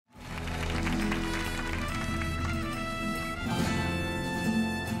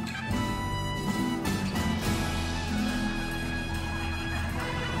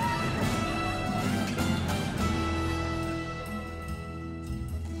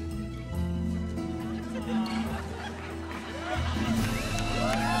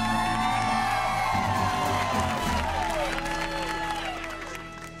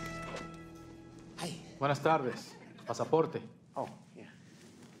Buenas tardes. Pasaporte. Oh, yeah.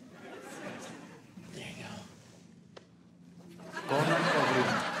 There you go. Conan O'Brien.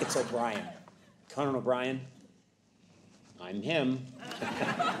 It's O'Brien. Conan O'Brien. I'm him.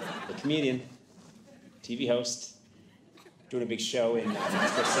 The comedian. TV host. Doing a big show in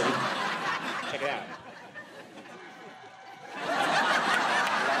Mexico City. Check it out.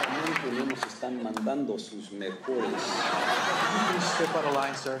 Nos están mandando sus mejores. Please step out of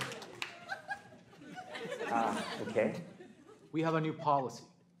line, sir. Okay. We have a new policy.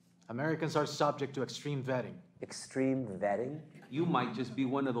 Americans are subject to extreme vetting. Extreme vetting? You might just be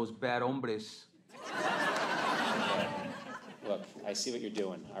one of those bad hombres. Look, I see what you're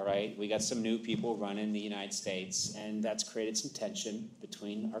doing, all right? We got some new people running the United States, and that's created some tension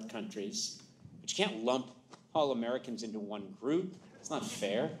between our countries. But you can't lump all Americans into one group. It's not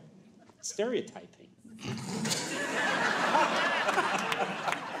fair. It's stereotyping.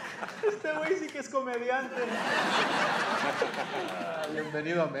 Este güey sí que es comediante.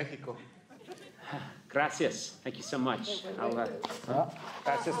 Bienvenido a México. Gracias. Thank you so much.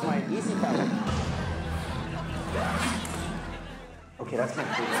 That's just my easy button. Okay, that's my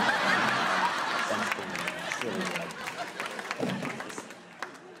favorite.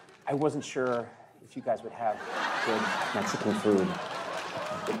 I wasn't sure if you guys would have good Mexican food.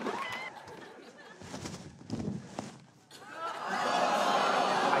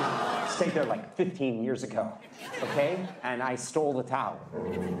 I stayed there like 15 years ago, okay? And I stole the towel.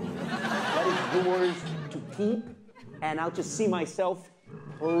 That is yours to keep, and I'll just see myself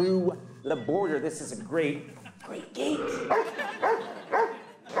through the border. This is a great gate.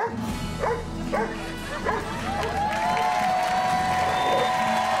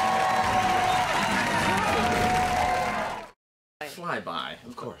 Flyby,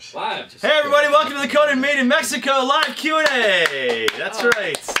 of course. Live. Hey everybody, welcome to the Conan Made in Mexico live Q&A. That's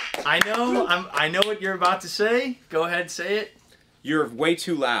right. I know what you're about to say. Go ahead, say it. You're way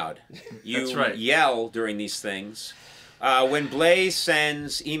too loud. You That's right. yell during these things. When Blaze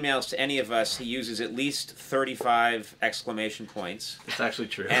sends emails to any of us, he uses at least 35 exclamation points. It's actually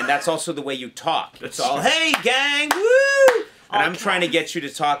true. And that's also the way you talk. That's It's all, true. hey gang, woo! And I'm trying to get you to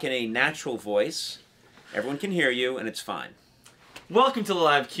talk in a natural voice. Everyone can hear you, and it's fine. Welcome to the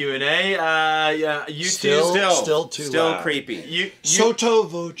live Q&A. Yeah, YouTube. Still loud. creepy. Sotto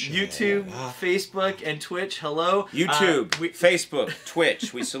voce. YouTube, Facebook, and Twitch. Hello. YouTube, Facebook,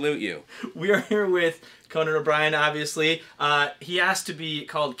 Twitch, we salute you. We are here with Conan O'Brien, obviously. He asked to be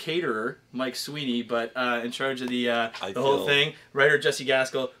called caterer, Mike Sweeney, but in charge of the whole thing, writer Jesse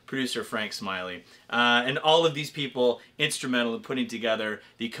Gaskell, producer Frank Smiley. And all of these people instrumental in putting together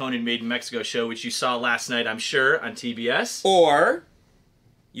the Conan Made in Mexico show, which you saw last night, I'm sure, on TBS. Or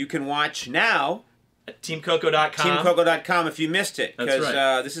you can watch now At TeamCoco.com. TeamCoco.com if you missed it. That's Because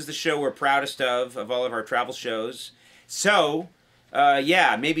right. this is the show we're proudest of all of our travel shows. So,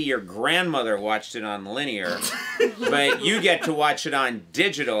 yeah, maybe your grandmother watched it on linear, but you get to watch it on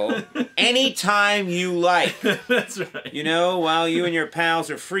digital anytime you like. That's right. You know, while you and your pals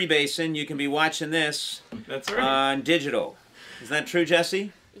are freebasing, you can be watching this That's right. on digital. Is that true,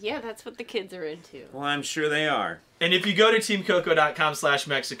 Jesse? Yeah, that's what the kids are into. Well, I'm sure they are. And if you go to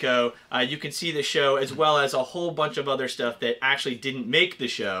TeamCoco.com/Mexico, you can see the show as well as a whole bunch of other stuff that actually didn't make the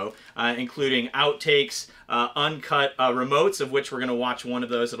show, including outtakes, uncut remotes, of which we're going to watch one of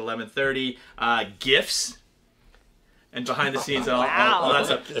those at 11:30, GIFs, and behind the scenes all that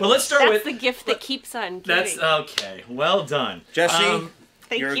stuff. But let's start That's with... the gift that keeps on giving. That's okay. Well done. Jesse,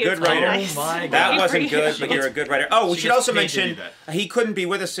 Thank you're a you, good it's writer. nice. Oh my God. That Thank you wasn't for good, you. but you're a good writer. Oh, we She should gets also paid to do mention he couldn't be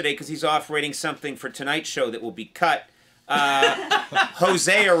with us today because he's off writing something for tonight's show that will be cut.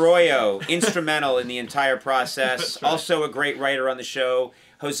 Jose Arroyo, instrumental in the entire process. Right. Also a great writer on the show.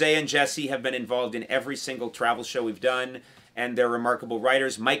 Jose and Jesse have been involved in every single travel show we've done, and they're remarkable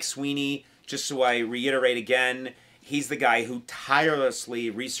writers. Mike Sweeney, just so I reiterate again, he's the guy who tirelessly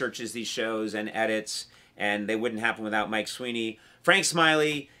researches these shows and edits, and they wouldn't happen without Mike Sweeney. Frank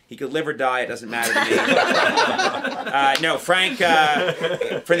Smiley, he could live or die, it doesn't matter to me. No, Frank,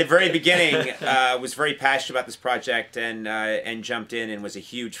 from the very beginning, was very passionate about this project and jumped in and was a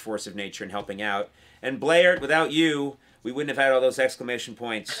huge force of nature in helping out. And Blair, without you, we wouldn't have had all those exclamation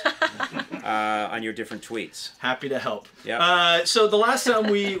points on your different tweets. Happy to help. Yep. So the last time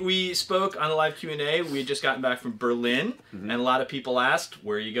we spoke on the live Q&A, we had just gotten back from Berlin, and a lot of people asked,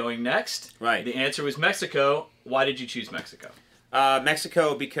 where are you going next? Right. The answer was Mexico. Why did you choose Mexico?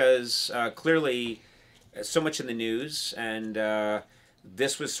 Mexico, because clearly so much in the news, and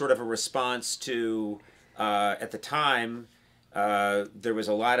this was sort of a response to, at the time, there was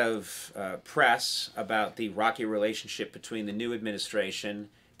a lot of press about the rocky relationship between the new administration,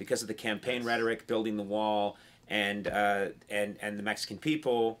 because of the campaign rhetoric, building the wall, and the Mexican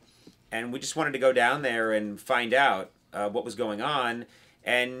people. And we just wanted to go down there and find out what was going on,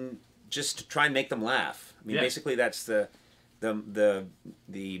 and just to try and make them laugh. I mean, basically, that's the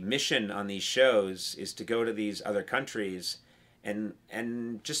mission on these shows, is to go to these other countries and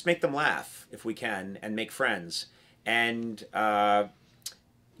just make them laugh if we can, and make friends, and not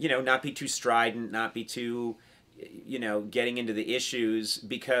be too strident, not be too getting into the issues,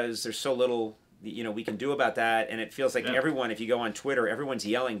 because there's so little we can do about that. And it feels like everyone, if you go on Twitter, everyone's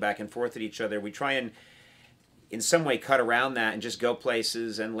yelling back and forth at each other. We try and in some way cut around that and just go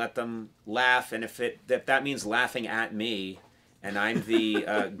places and let them laugh. And if that means laughing at me, and I'm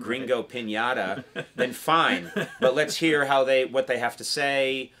the gringo piñata, then fine. But let's hear what they have to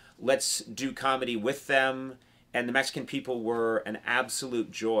say. Let's do comedy with them. And the Mexican people were an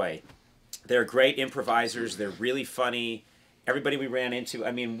absolute joy. They're great improvisers. They're really funny. Everybody we ran into,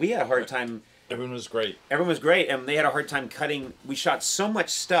 I mean, we had a hard time. Everyone was great. Everyone was great, and they had a hard time cutting. We shot so much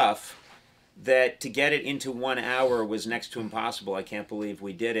stuff that to get it into 1 hour was next to impossible. I can't believe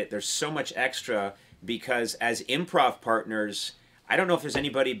we did it. There's so much extra, because as improv partners, I don't know if there's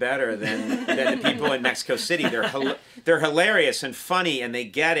anybody better than the people in Mexico City. They're hilarious and funny, and they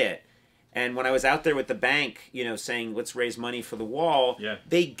get it. And when I was out there with the bank, saying, let's raise money for the wall,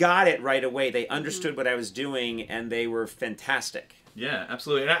 they got it right away. They understood what I was doing, and they were fantastic. Yeah,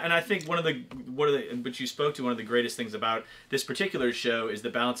 absolutely. And I think one of the which you spoke to, one of the greatest things about this particular show is the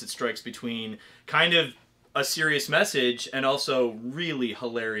balance it strikes between kind of a serious message and also really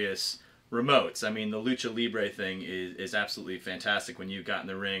hilarious remotes. I mean, the lucha libre thing is absolutely fantastic when you got in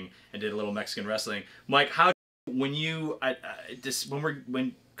the ring and did a little Mexican wrestling. Mike, when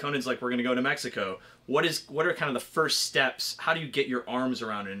Conan's like, we're going to go to Mexico, what are kind of the first steps? How do you get your arms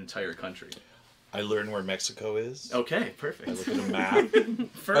around an entire country? I learned where Mexico is. Okay, perfect. I look at a map.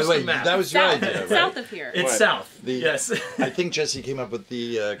 First, the map. That was your South, idea, right? south of here. It's south. Yes. I think Jesse came up with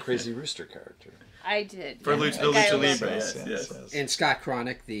the Crazy Rooster character. I did. For the Lucha Libre, yes. And Scott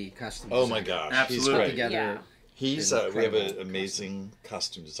Cronick, the costume designer. Oh my gosh, absolutely. he's great. Together. Yeah. He's we have an amazing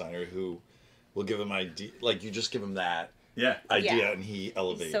costume designer who will give him idea. Like, you just give him that idea, and he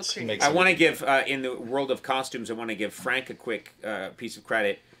elevates. So he makes I want to give in the world of costumes, I want to give Frank a quick piece of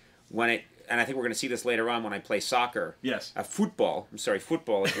credit and I think we're going to see this later on when I play soccer. Yes. Football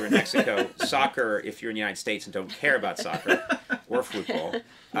if you're in Mexico. Soccer if you're in the United States and don't care about soccer or football.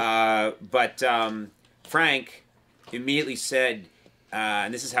 But Frank immediately said,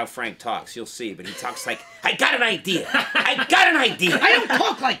 and this is how Frank talks, you'll see, but he talks like, I got an idea. I don't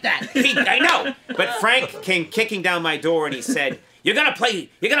talk like that. I know. But Frank came kicking down my door and he said, You're gonna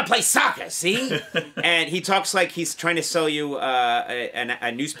play soccer, see? And he talks like he's trying to sell you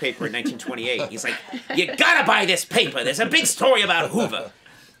a newspaper in 1928. He's like, you gotta buy this paper. There's a big story about Hoover.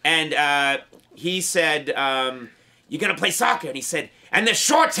 And he said, you're gonna play soccer. And he said, and the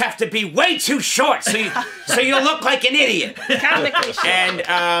shorts have to be way too short, so you look like an idiot. Comically short.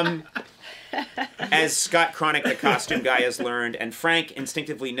 And as Scott Cronick, the costume guy, has learned, and Frank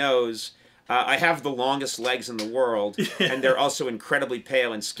instinctively knows, I have the longest legs in the world, and they're also incredibly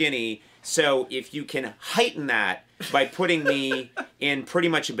pale and skinny. So if you can heighten that by putting me in pretty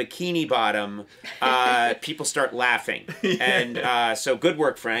much a bikini bottom, people start laughing. And so good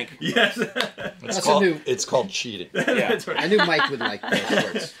work, Frank. Yes. It's called cheating. Yeah. That's right. I knew Mike would like those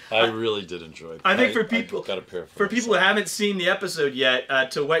shorts. I really did enjoy it. I think for people got a pair for people who haven't seen the episode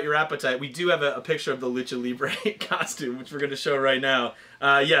yet, to whet your appetite, we do have a picture of the Lucha Libre costume, which we're going to show right now.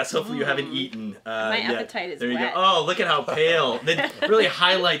 Yes, hopefully you haven't eaten. My appetite is there you wet. go. Oh, look at how pale. That really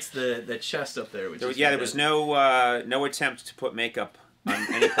highlights the chest up there. Which is There was no attempt to put makeup on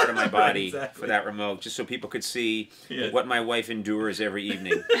any part of my body Exactly. for that remote, just so people could see what my wife endures every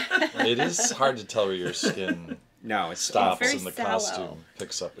evening. It is hard to tell where your skin No, it stops very and the sallow. costume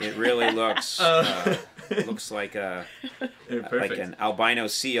picks up. It really looks looks like an albino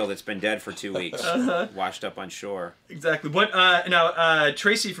seal that's been dead for 2 weeks, washed up on shore. Exactly. What now?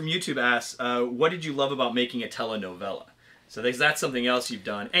 Tracy from YouTube asks, "What did you love about making a telenovela?" So that's something else you've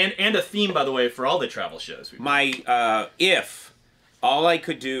done, and a theme, by the way, for all the travel shows. If all I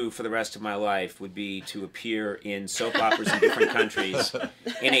could do for the rest of my life would be to appear in soap operas in different countries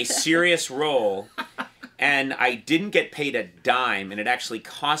in a serious role, and I didn't get paid a dime, and it actually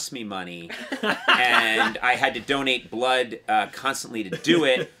cost me money, and I had to donate blood constantly to do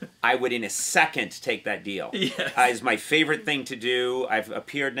it, I would in a second take that deal. Yes. It's my favorite thing to do. I've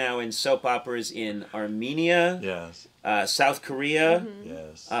appeared now in soap operas in Armenia. Yes. South Korea,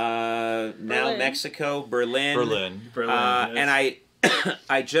 Yes. now Berlin. Mexico, Berlin. Yes. And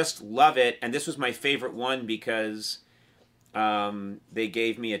I just love it. And this was my favorite one because they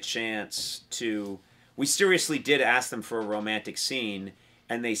gave me a chance to. We seriously did ask them for a romantic scene,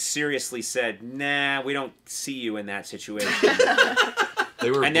 and they seriously said, "Nah, we don't see you in that situation."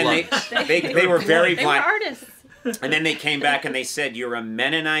 They were and then blunt. they were very They were blunt. artists. And then they came back and they said, "You're a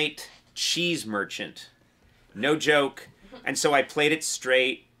Mennonite cheese merchant." No joke. And so I played it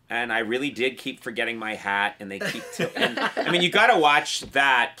straight, and I really did keep forgetting my hat, and they keep... and, I mean, you got to watch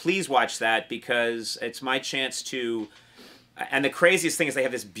that. Please watch that, because it's my chance to... And the craziest thing is they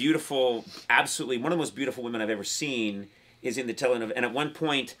have this beautiful, absolutely, one of the most beautiful women I've ever seen is in the telling of... And at one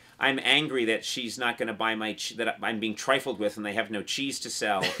point, I'm angry that she's not going to buy my... that I'm being trifled with, and they have no cheese to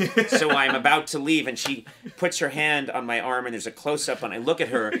sell. So I'm about to leave, and she puts her hand on my arm, and there's a close-up, and I look at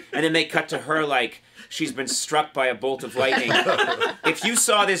her, and then they cut to her like... She's been struck by a bolt of lightning. If you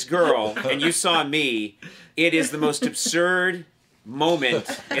saw this girl and you saw me, it is the most absurd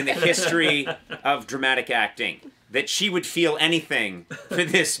moment in the history of dramatic acting. That she would feel anything for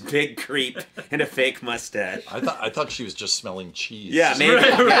this big creep and a fake mustache. I thought she was just smelling cheese. Yeah, maybe.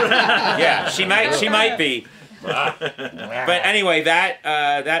 Yeah, she might be. But anyway,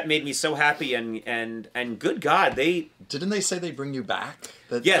 that made me so happy, and good God, didn't they say they bring you back?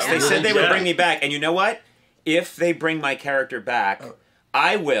 Yes, they said they would bring me back, and you know what? If they bring my character back,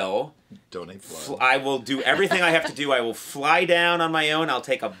 I will donate blood. I will do everything I have to do. I will fly down on my own. I'll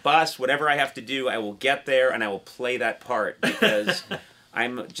take a bus, whatever I have to do. I will get there, and I will play that part because.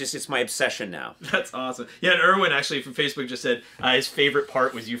 It's my obsession now. That's awesome. Yeah, and Erwin actually from Facebook just said his favorite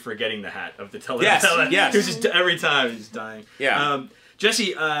part was you forgetting the hat of the telenovela. Yes. He was just every time he's dying. Yeah.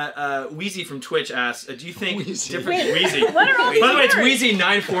 Jesse, Wheezy from Twitch asks, do you think Wheezy. different Wheezy? What are all these By the way, it's words?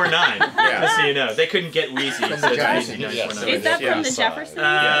 Wheezy949. Just so you know, they couldn't get Wheezy. So it's Jeffersons. Wheezy949. Is that from the Yeah. Jeffersons?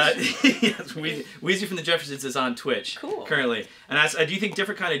 Yes, Wheezy from the Jeffersons is on Twitch Cool. currently. And asks, do you think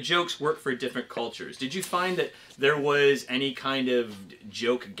different kind of jokes work for different cultures? Did you find that there was any kind of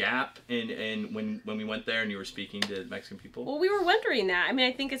joke gap in when we went there and you were speaking to Mexican people? Well, we were wondering that. I mean,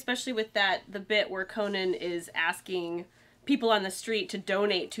 I think especially with the bit where Conan is asking people on the street to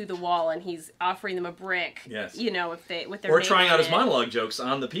donate to the wall, and he's offering them a brick. Yes. You know, with their Or name trying on out his it. monologue jokes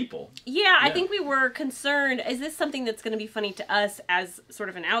on the people. Yeah, I think we were concerned. Is this something that's going to be funny to us as sort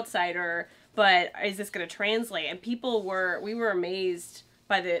of an outsider? But is this going to translate? And we were amazed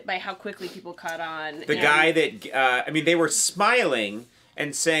by how quickly people caught on. The guy that they were smiling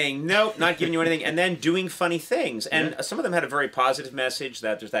and saying, nope, not giving you anything, and then doing funny things. And some of them had a very positive message.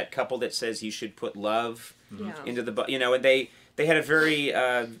 That there's that couple that says you should put love into the, and they had a very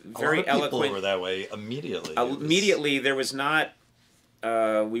very eloquent. People were that way immediately. Immediately, there was not.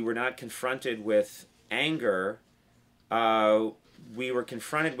 We were not confronted with anger. We were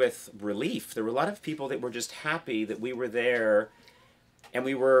confronted with relief. There were a lot of people that were just happy that we were there, and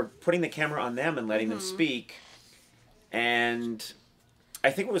we were putting the camera on them and letting them speak. And I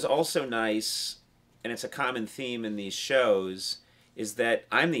think what was also nice, and it's a common theme in these shows, is that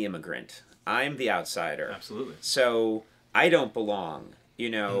I'm the immigrant. I'm the outsider. Absolutely. So I don't belong,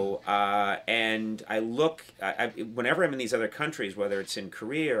 and I look, whenever I'm in these other countries, whether it's in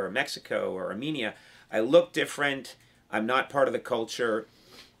Korea or Mexico or Armenia, I look different. I'm not part of the culture.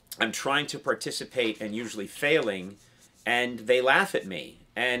 I'm trying to participate and usually failing, and they laugh at me.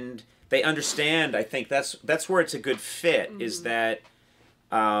 And they understand, I think that's where it's a good fit, is that,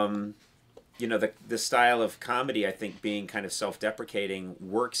 the style of comedy, I think, being kind of self-deprecating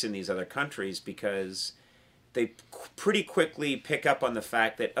works in these other countries because they pretty quickly pick up on the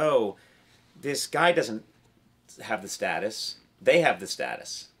fact that, this guy doesn't have the status. They have the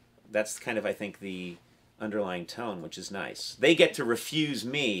status. That's kind of, I think, the underlying tone, which is nice. They get to refuse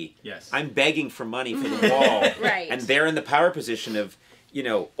me. Yes. I'm begging for money for the wall. Right. And they're in the power position of,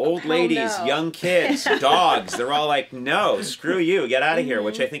 old ladies, no. young kids, dogs. They're all like, no, screw you, get out of here,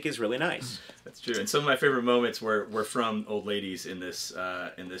 which I think is really nice. That's true. And some of my favorite moments were from old ladies in this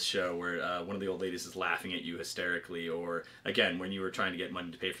show, where one of the old ladies is laughing at you hysterically, or again when you were trying to get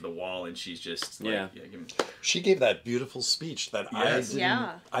money to pay for the wall, and she's just like, She gave that beautiful speech that Yes.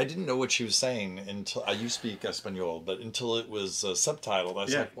 I didn't know what she was saying until you speak Espanol, but until it was subtitled, I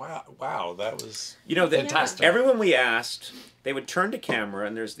was like, wow, that was fantastic. Everyone we asked, they would turn to camera,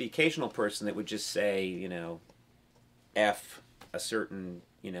 and there's the occasional person that would just say, F a certain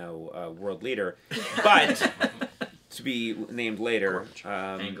world leader, but to be named later.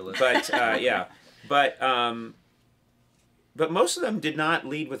 But most of them did not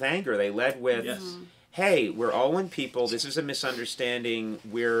lead with anger. They led with, "Hey, we're all one people. This is a misunderstanding.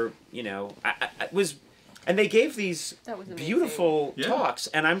 We're, it was," and they gave these beautiful talks.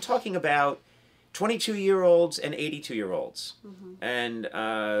 And I'm talking about 22-year-olds and 82-year-olds, and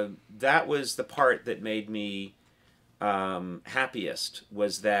that was the part that made me. happiest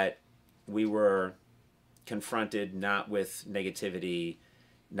was that we were confronted not with negativity,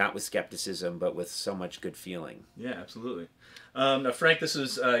 not with skepticism, but with so much good feeling. Yeah, absolutely. Now, Frank, this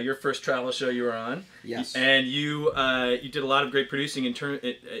is your first travel show you were on. Yes. And you did a lot of great producing,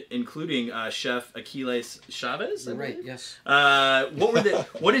 including Chef Aquiles Chavez. Right. Yes.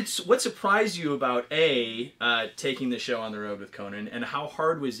 What surprised you about taking the show on the road with Conan, and how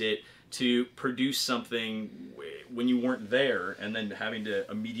hard was it to produce something when you weren't there, and then having to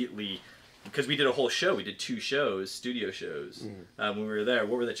immediately, because we did a whole show, we did 2 shows, studio shows, when we were there.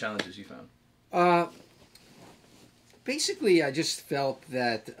 What were the challenges you found? Basically, I just felt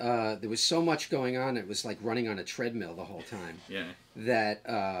that there was so much going on. It was like running on a treadmill the whole time. Yeah.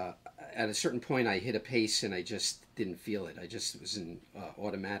 That at a certain point, I hit a pace and I just didn't feel it. It was in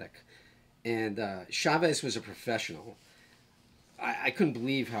automatic. And Chavez was a professional. I couldn't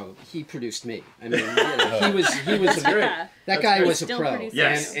believe how he produced me. I mean, he was that guy was a pro.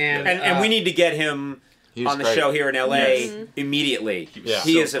 Yes. And we need to get him on the show here in LA immediately.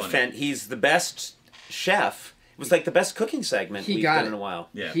 He's the best chef. It was like the best cooking segment we've done in a while.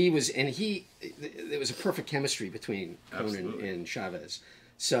 Yeah. There was a perfect chemistry between Conan and Chavez.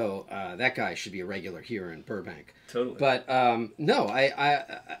 So that guy should be a regular here in Burbank. Totally. But no,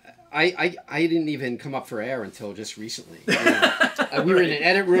 I didn't even come up for air until just recently. We were in an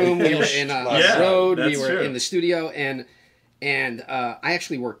edit room. We were in a road. We were in the studio, and I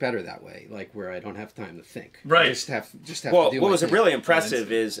actually work better that way, like where I don't have time to think. Right. Just have to do what my was thing. really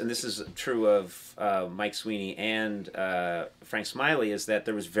impressive is, and this is true of Mike Sweeney and Frank Smiley, is that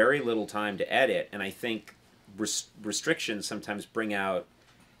there was very little time to edit, and I think restrictions sometimes bring out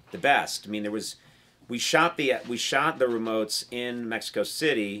the best. I mean, we shot the remotes in Mexico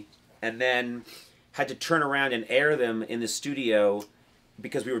City, and then had to turn around and air them in the studio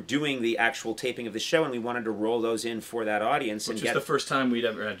because we were doing the actual taping of the show, and we wanted to roll those in for that audience. Which is the first time we'd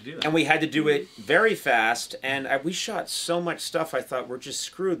ever had to do that. And we had to do it very fast, and we shot so much stuff, I thought, we're just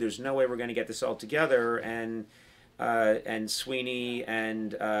screwed. There's no way we're going to get this all together. And Sweeney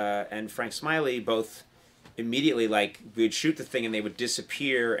and Frank Smiley both immediately, like, we would shoot the thing and they would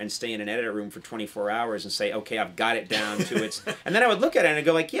disappear and stay in an edit room for 24 hours and say, okay, I've got it down to its... And then I would look at it and I'd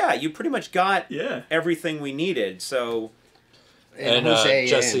go like, yeah, you pretty much got everything we needed, so... And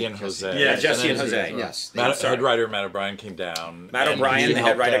Jesse and Jose. Yeah, Jesse and Jose. Yes. Head writer Matt O'Brien came down. Matt O'Brien, the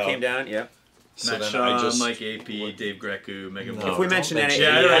head writer, came down, yeah. So Matt Shaw, Mike AP, Dave Grecu, Megan. If we mention any...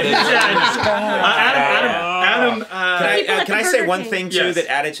 Adam, can I say one thing, too, that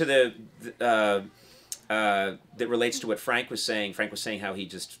added to the... that relates to what Frank was saying. Frank was saying how he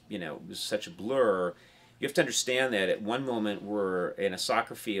just, was such a blur. You have to understand that at one moment we're in a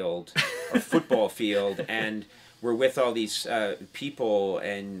soccer field or football field, and we're with all these people,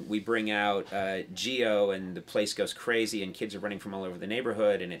 and we bring out Geo, and the place goes crazy, and kids are running from all over the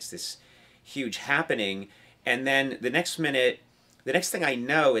neighborhood, and it's this huge happening. And then the next thing I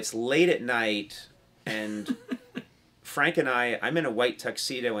know, it's late at night, and Frank and I'm in a white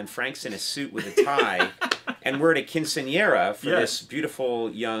tuxedo, and Frank's in a suit with a tie, and we're at a quinceañera for this beautiful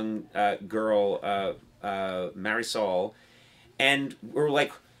young girl, Marisol, and we're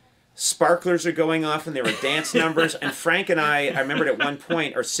like, sparklers are going off, and there were dance numbers, and Frank and I remembered at one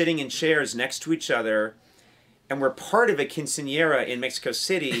point, are sitting in chairs next to each other, and we're part of a quinceañera in Mexico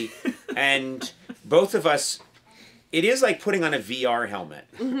City, and both of us... It is like putting on a VR helmet.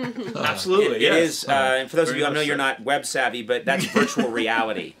 Absolutely, It is. And for those of you, I know you're not web savvy, but that's virtual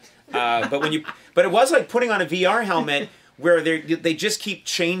reality. But it was like putting on a VR helmet where they just keep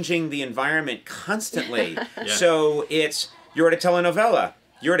changing the environment constantly. So you're at a telenovela,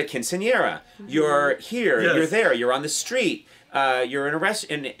 you're at a quinceañera, you're here, you're there, you're on the street, you're in a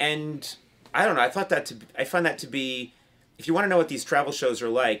restaurant, and I don't know. I find that to be. If you want to know what these travel shows are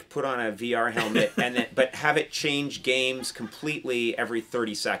like, put on a VR helmet but have it change games completely every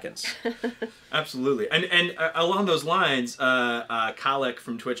 30 seconds. Absolutely. And along those lines, Kalek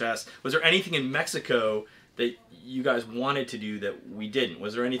from Twitch asked, was there anything in Mexico that you guys wanted to do that we didn't?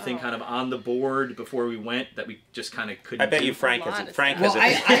 Was there anything kind of on the board before we went that we just kind of couldn't I bet do? you Frank has You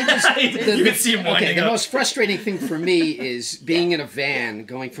can see him winding the up. most frustrating thing for me is being in a van,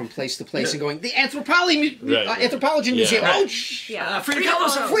 going from place to place, and going, the Anthropology Museum. Oh, Frida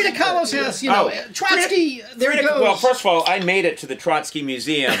Kahlo's Frida Kahlo's house, Trotsky, there it goes. Well, first of all, I made it to the Trotsky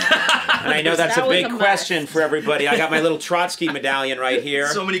Museum, and I know that's a big question for everybody. I got my little Trotsky medallion right here.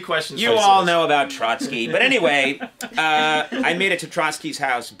 So many questions. You all know about Trotsky. But anyway, I made it to Trotsky's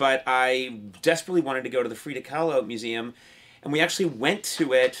house, but I desperately wanted to go to the Frida Kahlo Museum, and we actually went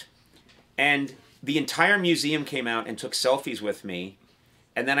to it, and the entire museum came out and took selfies with me,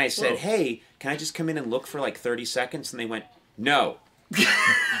 and then I said, hey, can I just come in and look for like 30 seconds? And they went, no. You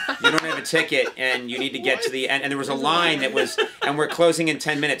don't have a ticket, and you need to get to the end. And there was a line that was, and we're closing in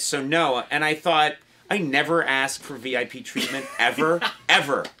 10 minutes, so no. And I thought, I never ask for VIP treatment, ever,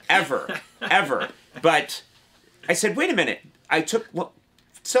 ever, ever, ever. But I said, wait a minute. I took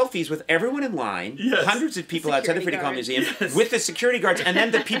selfies with everyone in line, hundreds of people outside the Free to Call Museum, with the security guards, and then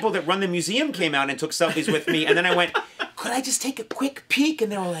the people that run the museum came out and took selfies with me, and then I went, could I just take a quick peek?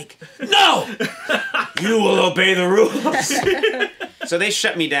 And they were like, no! You will obey the rules. So they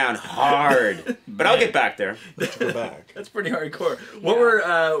shut me down hard. But I'll get back there. Go back. That's pretty hardcore.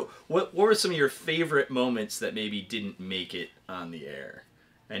 Yeah. What were some of your favorite moments that maybe didn't make it on the air?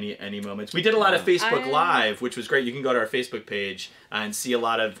 Any moments? We did a lot of Facebook Live, which was great. You can go to our Facebook page and see a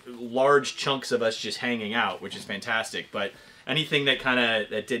lot of large chunks of us just hanging out, which is fantastic. But anything that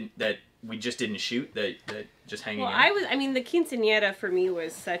that we just didn't shoot, that just hanging out. I mean, the quinceañera for me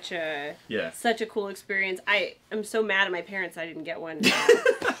was such a cool experience. I am so mad at my parents I didn't get one.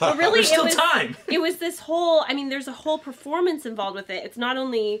 But really, there's still time. It was this whole. I mean, there's a whole performance involved with it. It's not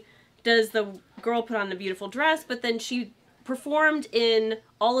only does the girl put on the beautiful dress, but then she performed in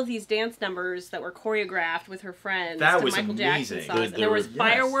all of these dance numbers that were choreographed with her friends. That was Michael amazing. Jackson songs. And there was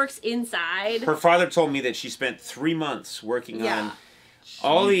fireworks inside. Her father told me that she spent 3 months working on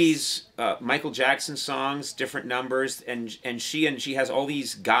all these Michael Jackson songs, different numbers, and she has all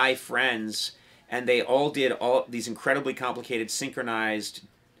these guy friends, and they all did all these incredibly complicated synchronized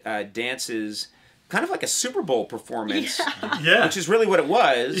dances, kind of like a Super Bowl performance, which is really what it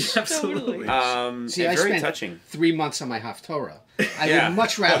was. Yeah, absolutely. See, I very spent touching. 3 months on my Haftorah. I would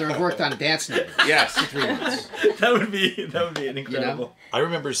much rather have worked on dance numbers. Yes, for 3 months. That would be an incredible. You know? I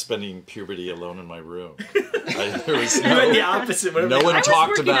remember spending puberty alone in my room. There was you went the opposite. No one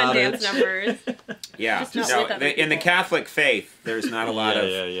talked about it. Dance numbers. Yeah. In the Catholic faith, there's not a lot of.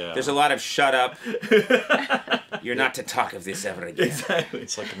 There's a lot of shut up. You're not to talk of this ever again. Exactly.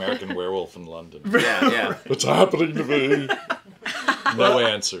 It's like American Werewolf in London. Yeah. What's happening to me? No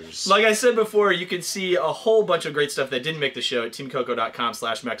answers. Like I said before, you can see a whole bunch of great stuff that didn't make the show at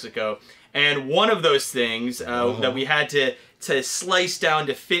teamcoco.com/Mexico. And one of those things that we had to slice down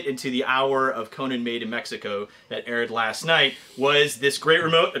to fit into the hour of Conan Made in Mexico that aired last night was this great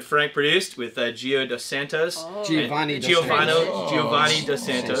remote that Frank produced with Gio dos Santos. Giovanni dos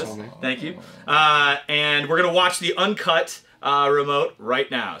Santos. Thank you. And we're going to watch the uncut remote right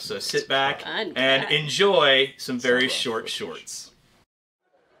now. So sit back and enjoy some very short shorts.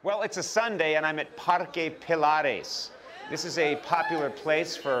 Well, it's a Sunday and I'm at Parque Pilares. This is a popular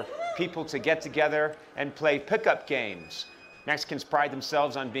place for people to get together and play pickup games. Mexicans pride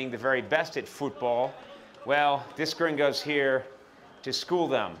themselves on being the very best at football. Well, this gringo's here to school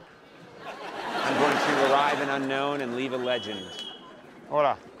them. I'm going to arrive an unknown and leave a legend.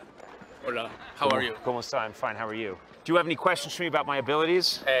 Hola. Hola. How are you? ¿Cómo está? I'm fine. How are you? Do you have any questions for me about my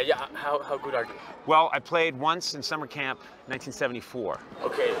abilities? Yeah. How good are you? Well, I played once in summer camp, 1974.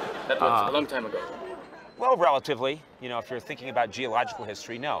 Okay. That was a long time ago. Well, relatively. You know, if you're thinking about geological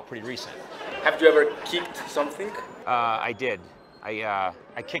history, no, pretty recent. Have you ever kicked something? I did. I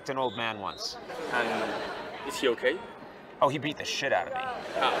kicked an old man once. And is he okay? Oh, he beat the shit out of me.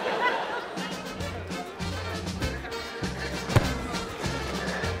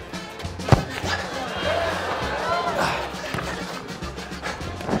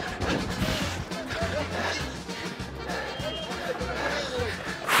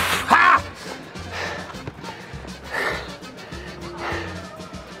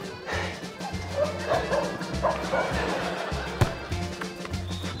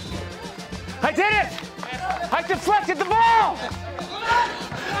 I did it! I deflected the ball!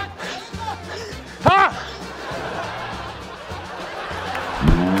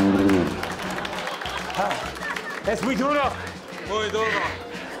 Es muy duro. Muy duro.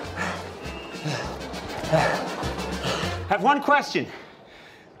 I have one question.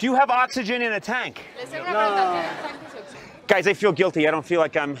 Do you have oxygen in a tank? No. Guys, I feel guilty. I don't feel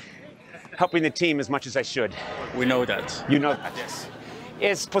like I'm helping the team as much as I should. We know that. You know that. Yes.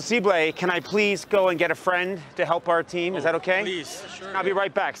 Es posible. Can I please go and get a friend to help our team? Is that okay? Please. Sure. I'll be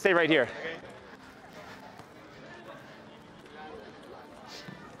right back. Stay right here.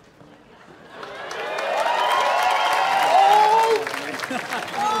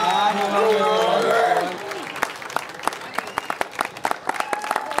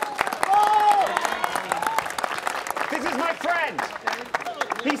 This is my friend.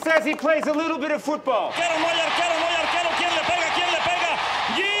 He says he plays a little bit of football.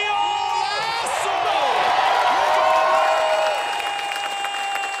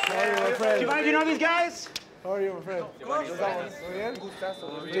 Giovanni, do you know these guys? How are you, my friend?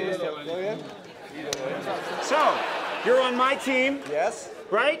 So, you're on my team. Yes.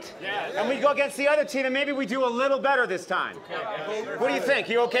 Right? Yes. And we go against the other team, and maybe we do a little better this time. What do you think?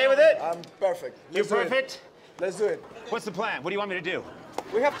 You okay with it? I'm perfect. You perfect? Let's do it. What's the plan? What do you want me to do?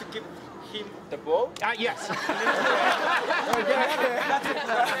 We have to give him the ball. Yes.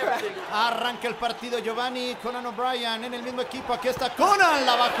 Arranca el partido Giovanni, Conan O'Brien en el mismo equipo. Aquí está Conan,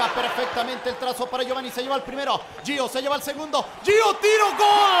 la baja perfectamente el trazo para Giovanni. Se lleva el primero, Gio se lleva el segundo. Gio, tiro,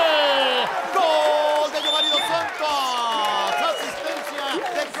 gol. Gol de Giovanni Dos Santos. Asistencia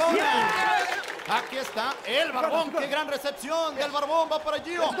de Conan. Aquí está el Barbón, qué gran recepción del Barbón, va para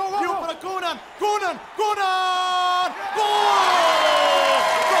Gio. Gio para Conan, Conan, Conan. ¡Gol!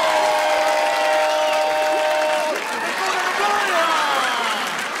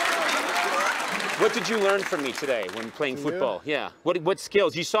 What did you learn from me today when playing football? Yeah. What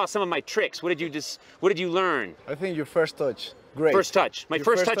skills? You saw some of my tricks. What did you learn? I think your first touch, great. First touch. My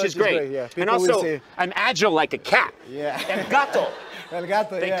first touch is great. Yeah. And also, I'm agile like a cat. Yeah. El gato. El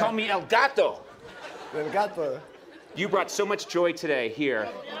gato, They call me El Gato. El gato. You brought so much joy today here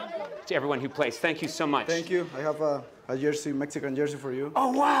to everyone who plays. Thank you so much. Thank you. I have a jersey, Mexican jersey for you.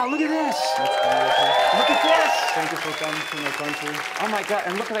 Oh, wow, look at this. That's Look at this. Thank you for coming to my country. Oh, my God.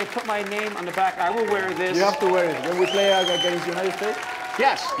 And look, I put my name on the back. I will wear this. You have to wear it. When we play against the United States,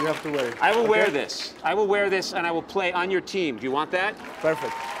 yes. You have to wear it. I will wear this. I will wear this, and I will play on your team. Do you want that?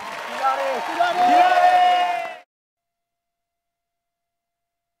 Perfect.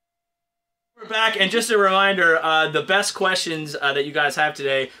 We're back, and just a reminder, the best questions that you guys have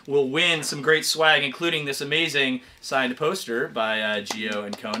today will win some great swag, including this amazing signed poster by Gio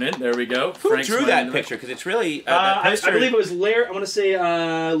and Conan. There we go. Who drew that picture? Because it's really... I believe it was Larry, I want to say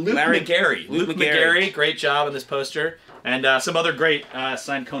Luke McGarry. Luke McGarry, great job on this poster. And some other great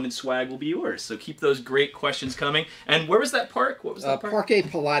signed Conan swag will be yours. So keep those great questions coming. And where was that park? What was that park? Parque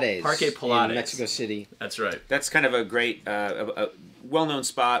Pilates. Parque Pilates. In Mexico City. That's right. That's kind of a great, well-known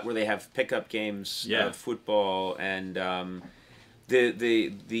spot where they have pickup games of football. And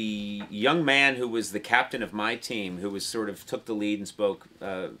the young man who was the captain of my team, who was sort of took the lead and spoke,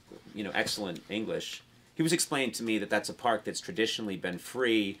 excellent English, he was explaining to me that that's a park that's traditionally been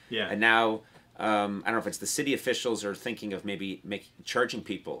free. Yeah. And now... I don't know if it's the city officials are thinking of maybe charging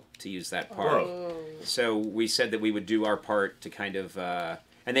people to use that park. Oh. So we said that we would do our part to kind of, and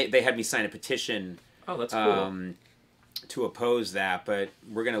they had me sign a petition. Oh, that's cool. To oppose that, but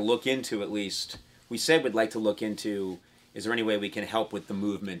we're going to look into at least. We said we'd like to look into. Is there any way we can help with the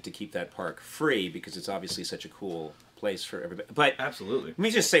movement to keep that park free, because it's obviously such a cool place for everybody. But absolutely. Let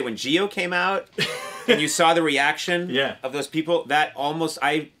me just say, when Gio came out and you saw the reaction of those people, that almost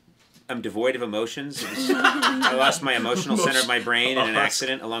I'm devoid of emotions. I lost my emotional center of my brain in an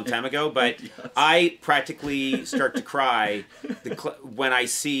accident a long time ago, but I practically start to cry when I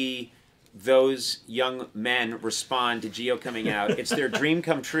see those young men respond to Gio coming out. It's their dream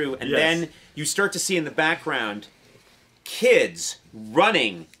come true. And then you start to see in the background kids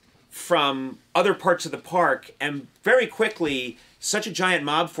running from other parts of the park, and very quickly such a giant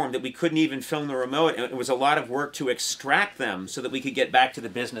mob formed that we couldn't even film the remote, and it was a lot of work to extract them so that we could get back to the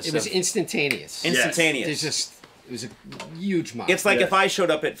business. It was instantaneous. Instantaneous. It was a huge mob. It's like if I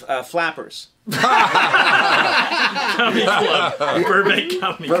showed up at Flappers. Comedy Club.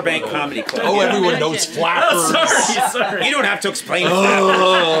 Burbank Comedy Club. Oh, everyone knows Flappers. Oh, sorry. You don't have to explain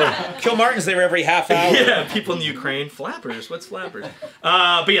Flappers. Kilmartin's there every half hour. Yeah, people in Ukraine, Flappers. What's Flappers?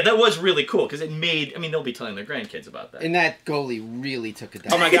 But yeah, that was really cool because it made. I mean, they'll be telling their grandkids about that. And that goalie really took it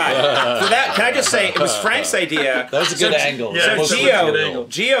down. Oh my God! For that, can I just say it was Frank's idea? That was a good angle. Yeah, so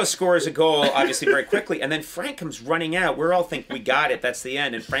Gio scores a goal, obviously very quickly, and then Frank comes running out. We all think we got it. That's the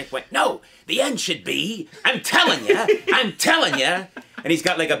end. And Frank went, "No, the end should be. I'm telling you. And he's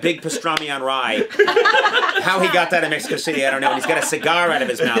got like a big pastrami on rye. How he got that in Mexico City, I don't know. And he's got a cigar out of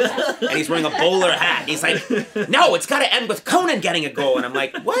his mouth. And he's wearing a bowler hat. He's like, no, it's got to end with Conan getting a goal. And I'm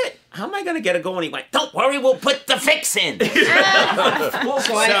like, what? How am I going to get a goal? And he went, don't worry, we'll put the fix in. And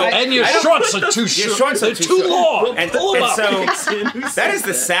your shorts are too short. Your shorts are too long. And so that is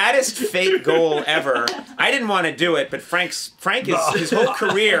the saddest fake goal ever. I didn't want to do it, but his whole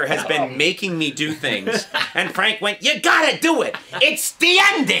career has been making me do things. And Frank went, you got to do it. It's the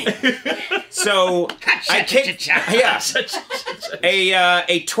ending. So I kicked. Yeah.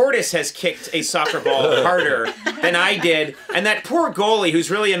 A tortoise has kicked a soccer ball harder than I did, and that poor goalie, who's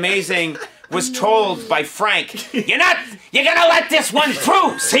really amazing, was told by Frank, you're gonna let this one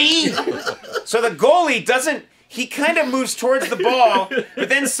through, see? So the goalie doesn't. he kind of moves towards the ball, but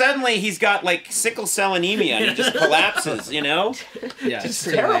then suddenly he's got like sickle cell anemia and he just collapses, you know? Yeah, it's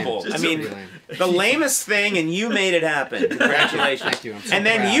terrible. I mean, the lamest thing, and you made it happen. Congratulations. Thank you. I'm so and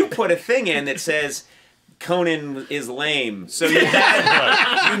then proud. you put a thing in that says, Conan is lame. So you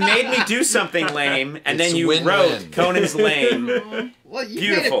made me do something lame, and then you wrote Conan's lame. Well, you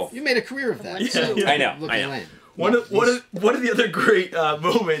Beautiful. You made a career of that. So I know. lame. One of the other great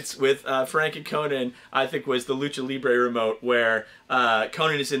moments with Frank and Conan, I think, was the Lucha Libre remote where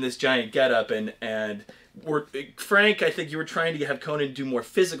Conan is in this giant getup and Frank, I think you were trying to have Conan do more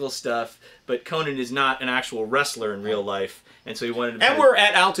physical stuff, but Conan is not an actual wrestler in real life, and so he wanted to. And we're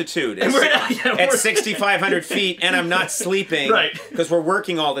at altitude. And we're at 6,500 feet, and I'm not sleeping, right? Because we're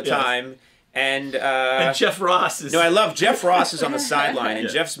working all the time. And Jeff Ross is... No, I love Jeff Ross is on the sideline, and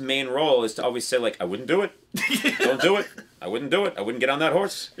Jeff's main role is to always say, like, I wouldn't do it. Don't do it. I wouldn't do it. I wouldn't get on that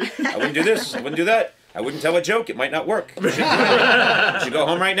horse. I wouldn't do this. I wouldn't do that. I wouldn't tell a joke. It might not work. You should do it. You should go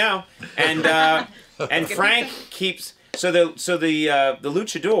home right now. And Frank keeps... So the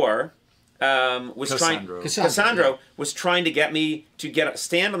luchador was Cassandro was trying to get me to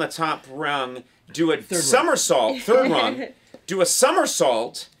stand on the top rung, do a somersault, third rung, do a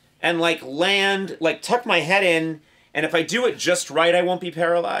somersault, and like land, like tuck my head in, and if I do it just right, I won't be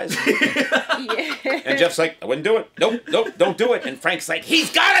paralyzed. And Jeff's like, I wouldn't do it. Nope, don't do it. And Frank's like,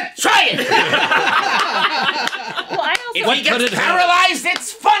 he's gotta try it. If he gets paralyzed,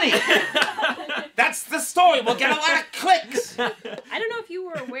 it's funny. That's the story. We'll get a lot of clicks. I don't know if you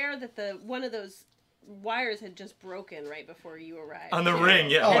were aware that one of those wires had just broken right before you arrived. On the ring,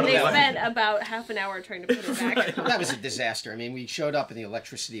 yeah. And they spent about half an hour trying to put it back on. That was a disaster. I mean, we showed up and the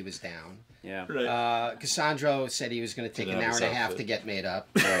electricity was down. Yeah. Right. Cassandro said he was going to take an hour and a half to get made up.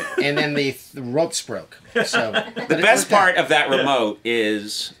 Right. And then the ropes broke. So the best part of that remote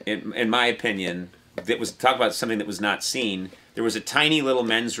is, in my opinion, that was talk about something that was not seen. There was a tiny little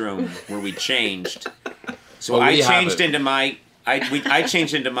men's room where we changed. So I changed into my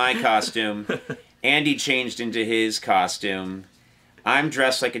costume. Andy changed into his costume. I'm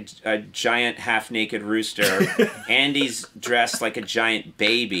dressed like a giant half-naked rooster. Andy's dressed like a giant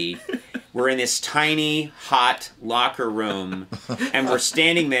baby. We're in this tiny, hot locker room, and we're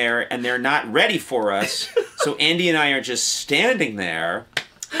standing there, and they're not ready for us. So Andy and I are just standing there,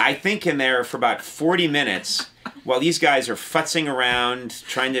 I think in there for about 40 minutes, while these guys are futzing around,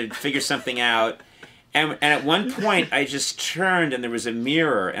 trying to figure something out. And at one point, I just turned and there was a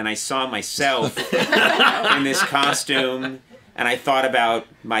mirror and I saw myself in this costume. And I thought about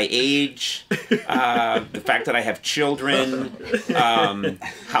my age, the fact that I have children,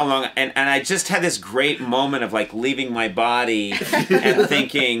 how long, and I just had this great moment of like leaving my body and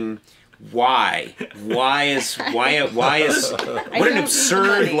thinking, why is what an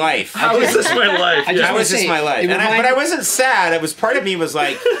absurd life. How is this my life? How is this my life? But I wasn't sad. It was part of me was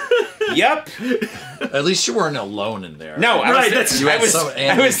like, yep. At least you weren't alone in there. No, I was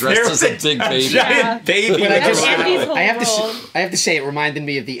dressed as a big baby. Giant baby. But I have to say, it reminded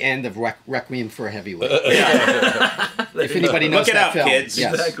me of the end of Requiem for a Heavyweight. If anybody knows Look it that up, film. kids.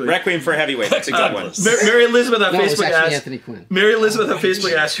 Yes. Exactly. Requiem for a Heavyweight. That's a good one. Mary Elizabeth on Facebook asked. Anthony Quinn. Mary Elizabeth on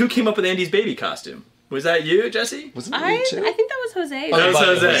Facebook asked, "Who came up with Andy's baby costume? Was that you, Jesse? I think that was Jose. That was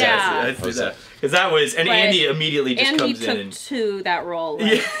Jose. Yeah. Because that was, and Andy immediately just comes in. And he took to that role.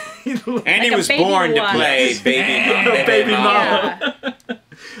 Like, Andy was born to play baby mama.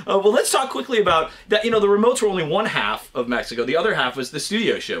 Well, let's talk quickly about that. You know, the remotes were only one half of Mexico. The other half was the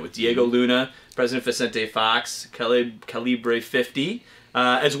studio show with Diego Luna, President Vicente Fox, Calibre 50,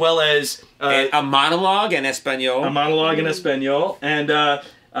 as well as a monologue in Espanol. And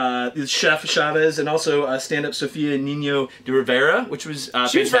Chef Chavez, and also stand-up Sofia Nino de Rivera, which was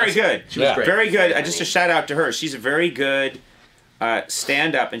she was very good. She was great. Very good. Just a shout out to her. She's a very good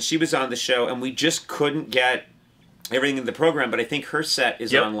stand-up, and she was on the show, and we just couldn't get everything in the program, but I think her set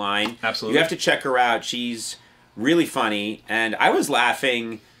is online. Absolutely. You have to check her out. She's really funny, and I was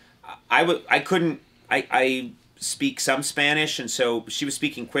laughing. I speak some Spanish, and so she was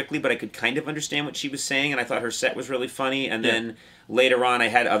speaking quickly, but I could kind of understand what she was saying, and I thought her set was really funny, and then later on I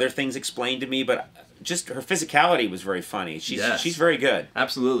had other things explained to me, but just her physicality was very funny. She's very good.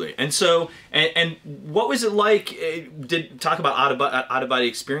 Absolutely. And so, and what was it like, talk about out-of-body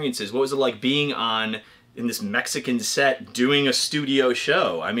experiences, what was it like being in this Mexican set doing a studio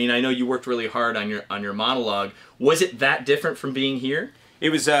show? I mean, I know you worked really hard on your monologue. Was it that different from being here? It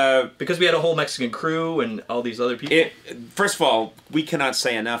was because we had a whole Mexican crew and all these other people. First of all, we cannot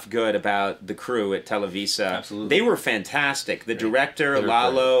say enough good about the crew at Televisa. Absolutely, they were fantastic. The director,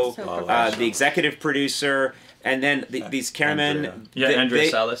 Lalo, the executive producer, And then these cameramen, Andrea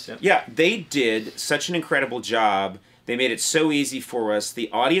Salas. Yeah, they did such an incredible job. They made it so easy for us. The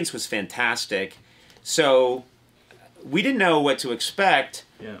audience was fantastic. So we didn't know what to expect.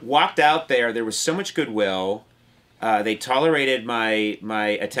 Yeah. Walked out there. There was so much goodwill. They tolerated my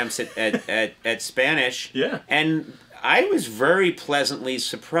attempts at Spanish. Yeah. And I was very pleasantly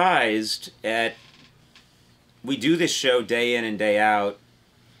surprised at. We do this show day in and day out.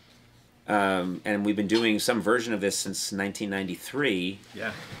 And we've been doing some version of this since 1993.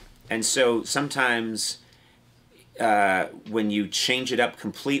 Yeah. And so sometimes when you change it up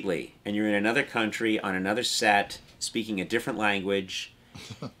completely and you're in another country on another set speaking a different language,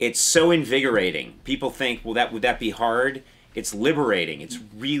 it's so invigorating. People think, well, would that be hard? It's liberating. It's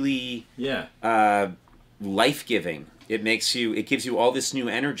really life-giving. It gives you all this new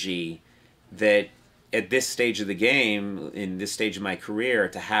energy that at this stage of the game, in this stage of my career,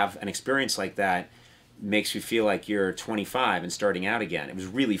 to have an experience like that makes you feel like you're 25 and starting out again. It was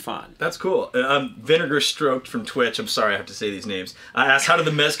really fun. That's cool. Vinegar Stroked from Twitch, I'm sorry I have to say these names, asked, how did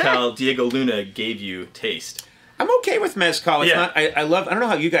the mezcal Diego Luna gave you taste? I'm okay with mezcal. It's not. I don't know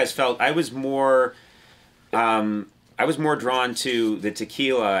how you guys felt. I was more drawn to the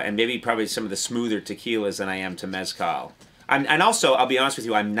tequila and maybe probably some of the smoother tequilas than I am to mezcal. And also, I'll be honest with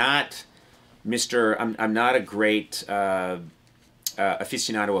you, I'm not a great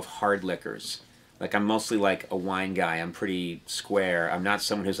aficionado of hard liquors. Like, I'm mostly like a wine guy. I'm pretty square. I'm not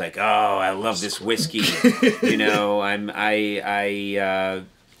someone who's like, oh, I love this whiskey. You know,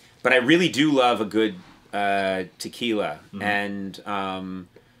 but I really do love a good tequila. Mm-hmm. And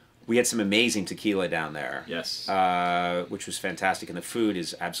we had some amazing tequila down there. Yes. Which was fantastic. And the food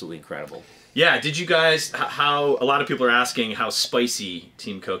is absolutely incredible. Yeah, did you guys, how, a lot of people are asking how spicy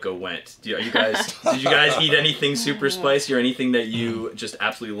Team Coco went. Did you guys eat anything super spicy or anything that you just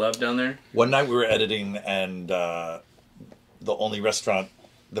absolutely loved down there? One night we were editing and the only restaurant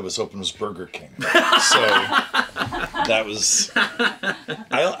that was open was Burger King. So that was,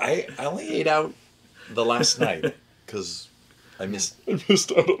 I only ate out the last night because I missed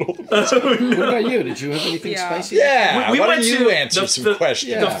out on all the What about you? Did you have anything spicy? Yeah, we why went don't to you answer some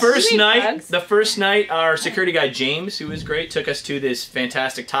questions? The first night, our security guy James, who was great, took us to this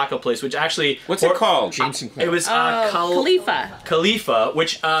fantastic taco place, which actually what's it called? James It was Khalifa,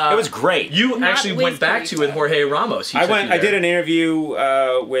 which it was great. You actually went back to with Jorge Ramos. I did an interview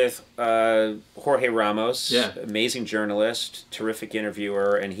with Jorge Ramos, amazing journalist, terrific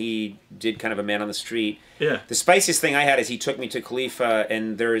interviewer, and he did kind of a man on the street. Yeah. The spiciest thing I had is he took me to Khalifa,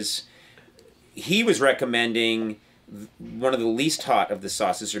 and he was recommending one of the least hot of the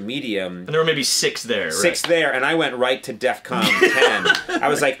sauces, or medium. And there were maybe 6 there, right? 6 there, and I went right to DEFCON 10. I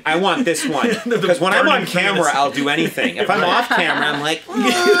was like, I want this one. Because when I'm on camera, I'll do anything. If I'm off camera, I'm like,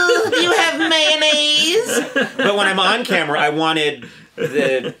 oh, do you have mayonnaise? But when I'm on camera, I wanted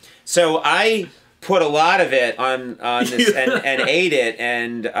the... So I put a lot of it on this and ate it,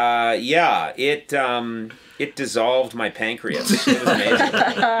 and it dissolved my pancreas. It was amazing.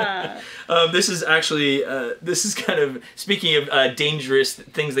 This is actually, this is kind of, speaking of dangerous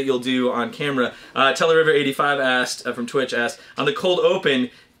things that you'll do on camera, TellerRiver85 from Twitch asked, on the cold open,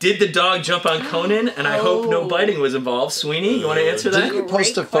 did the dog jump on Conan? And I hope no biting was involved. Sweeney, you want to answer that? Did you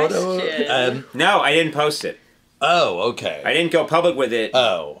post a photo? No, I didn't post it. Oh, okay. I didn't go public with it.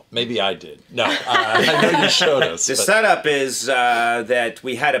 Oh, maybe I did. No, I know you showed us. The setup is that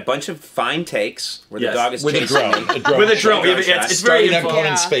we had a bunch of fine takes where the dog is chasing me. With a drone. It's very starting on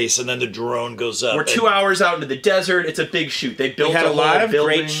Conan's face, and then the drone goes up. We're 2 hours out into the desert. It's a big shoot. They built we had a lot of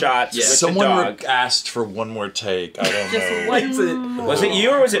great shots with Someone the dog. Asked for one more take. I don't know. Was it you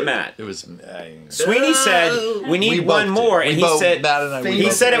or was it Matt? It was. Sweeney said we need one more, and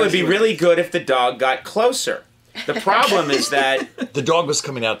he said it would be really good if the dog got closer. The problem is that... the dog was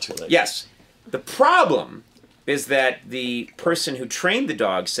coming out too late. Yes. The problem is that the person who trained the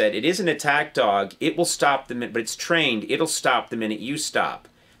dog said it is an attack dog. It will stop the minute, but it's trained. It'll stop the minute you stop.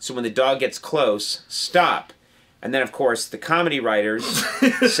 So when the dog gets close, stop. And then, of course, the comedy writers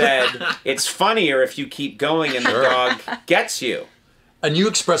said it's funnier if you keep going and the dog gets you. And you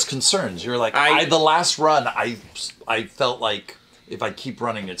expressed concerns. You're like, the last run, I felt like if I keep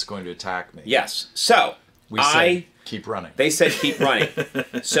running, it's going to attack me. Yes. So... We said, keep running. They said, keep running.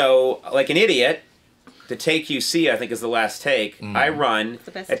 So, like an idiot, the take you see, I think, is the last take. I run.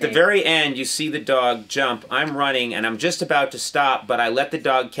 At the very end, you see the dog jump. I'm running, and I'm just about to stop, but I let the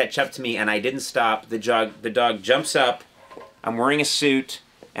dog catch up to me, and I didn't stop. The dog jumps up. I'm wearing a suit,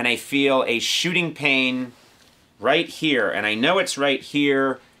 and I feel a shooting pain right here. And I know it's right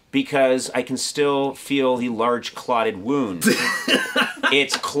here, because I can still feel the large clotted wound.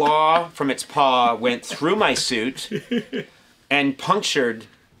 Its claw from its paw went through my suit and punctured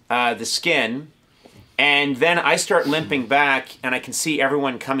the skin. And then I start limping back, and I can see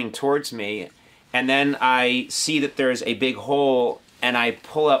everyone coming towards me. And then I see that there's a big hole, and I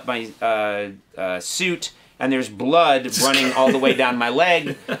pull up my suit, and there's blood running all the way down my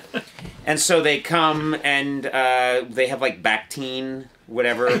leg. And so they come, and they have like Bactine,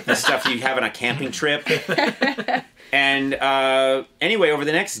 whatever, the stuff you have on a camping trip. And anyway, over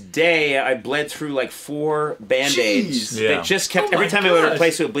the next day, I bled through like 4 Band-Aids. That just kept, every time I would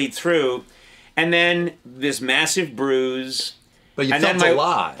replace it would bleed through. And then this massive bruise. But you felt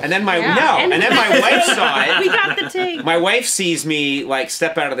alive. And then my and then my wife saw it. We got the take. My wife sees me like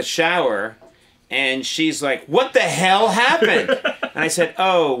step out of the shower, and she's like, "What the hell happened?" And I said,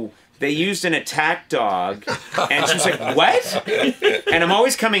 "Oh, they used an attack dog." And she's like, "What?" And I'm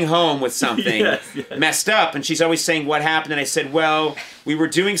always coming home with something messed up, and she's always saying, "What happened?" And I said, "Well, we were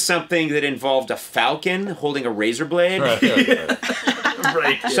doing something that involved a falcon holding a razor blade."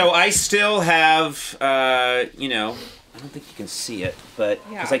 Right. So I still have, you know, I don't think you can see it, but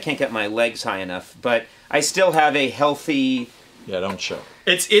because I can't get my legs high enough, but I still have a healthy. Yeah, don't show.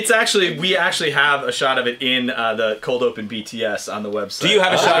 It's actually, we actually have a shot of it in the Cold Open BTS on the website. Do you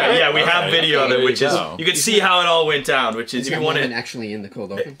have a shot of it? Yeah, we have video of it, which is, you can see how it all went down, which is, if you want to... actually in the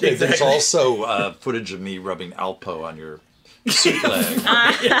Cold Open. There's also footage of me rubbing Alpo on your suit leg.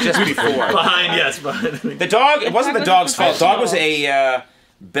 Just before. Behind. The dog, it wasn't the dog's fault. Dog was a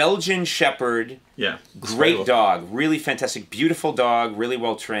Belgian Shepherd. Yeah. Great dog. Really fantastic. Beautiful dog. Really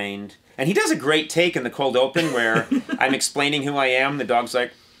well trained. And he does a great take in the Cold Open where I'm explaining who I am. The dog's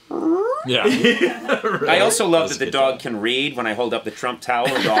like... Yeah. I also love that the dog can read when I hold up the Trump towel.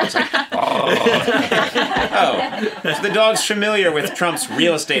 The dog's like, so the dog's familiar with Trump's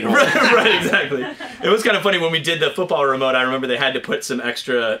real estate holdings. Right, exactly. It was kind of funny when we did the football remote. I remember they had to put some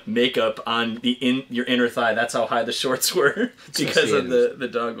extra makeup on your inner thigh. That's how high the shorts were because of the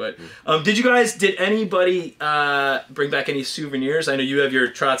dog bite. Did anybody bring back any souvenirs? I know you have your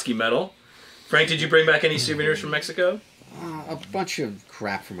Trotsky medal. Frank, did you bring back any souvenirs from Mexico? A bunch of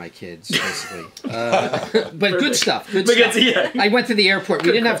crap for my kids, basically. But good stuff. Good stuff. I went to the airport.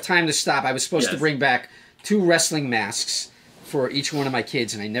 We didn't have time to stop. I was supposed to bring back 2 wrestling masks for each one of my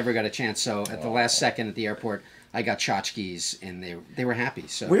kids, and I never got a chance. So at the last second at the airport, I got tchotchkes, and they were happy.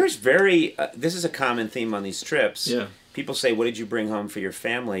 So Where's very... this is a common theme on these trips. Yeah. People say, what did you bring home for your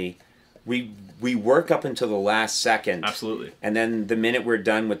family? We work up until the last second. Absolutely. And then the minute we're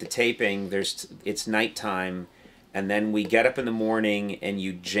done with the taping, it's nighttime. And then we get up in the morning and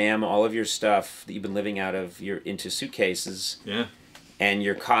you jam all of your stuff that you've been living out of into suitcases. Yeah. And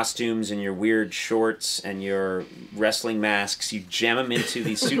your costumes and your weird shorts and your wrestling masks, you jam them into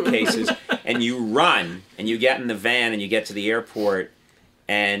these suitcases and you run and you get in the van and you get to the airport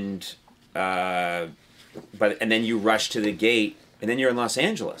and then you rush to the gate. And then you're in Los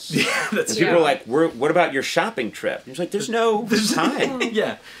Angeles. Yeah, that's people are like, what about your shopping trip? And it's like, there's no time.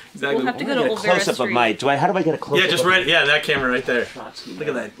 Yeah, exactly. We'll have to go to Olvera close-up of my... How do I get a close-up? Yeah, just right. Yeah, that camera right there. Trotsky, look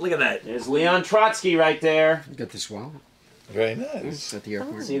at that. Look at that. There's Leon Trotsky right there. You got this wallet. Very nice. At the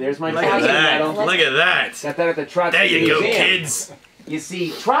airport. See, there's my Look at that. medal. Look at that. Got that at the Trotsky There you Museum. go, kids. You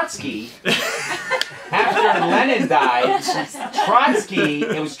see, Trotsky, after Lenin died,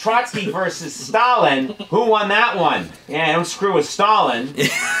 it was Trotsky versus Stalin. Who won that one? Yeah, don't screw with Stalin.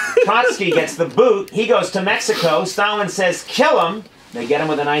 Trotsky gets the boot. He goes to Mexico. Stalin says, kill him. They get him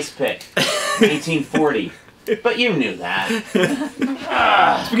with an ice pick. 1940. But you knew that.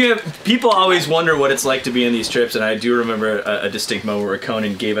 Speaking of, people always wonder what it's like to be in these trips, and I do remember a distinct moment where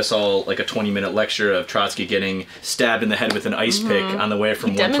Conan gave us all like a 20-minute lecture of Trotsky getting stabbed in the head with an ice pick on the way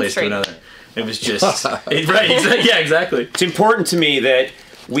from one place to another. It was just... yeah, exactly. It's important to me that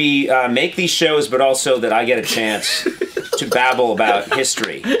we make these shows, but also that I get a chance to babble about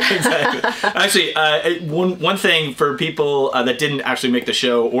history. Exactly. Actually, one thing for people that didn't actually make the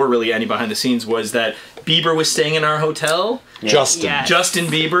show or really any behind the scenes was that Bieber was staying in our hotel. Justin. Yes. Justin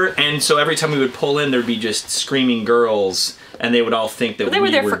Bieber. And so every time we would pull in, there'd be just screaming girls, and they would all think that we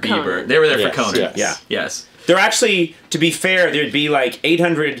were there for Bieber. Conan. They were there for Conan. Yes. Yeah. Yes. There actually, to be fair, there'd be like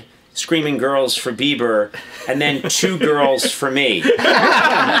 800 screaming girls for Bieber, and then 2 girls for me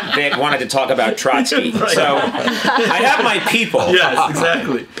that wanted to talk about Trotsky. Right. So I have my people. Yes,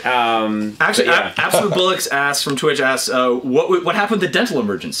 exactly. Actually, Absolute Bullocks from Twitch asks, what happened to the dental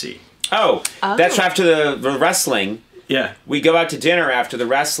emergency? Oh, that's after the wrestling. Yeah. We go out to dinner after the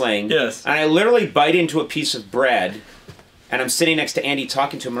wrestling. Yes. And I literally bite into a piece of bread, and I'm sitting next to Andy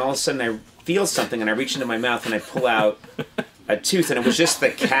talking to him, and all of a sudden I feel something, and I reach into my mouth and I pull out a tooth, and it was just the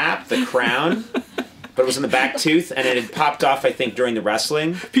cap, the crown, but it was in the back tooth, and it had popped off, I think, during the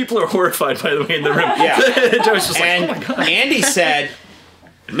wrestling. People are horrified, by the way, in the room. Yeah. Joe's just and like, oh my God. Andy said,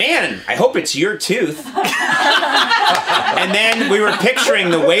 man, I hope it's your tooth. And then we were picturing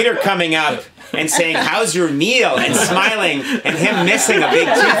the waiter coming up and saying, how's your meal? And smiling, and him missing a big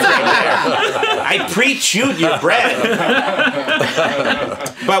tooth right there. I pre-chewed your bread.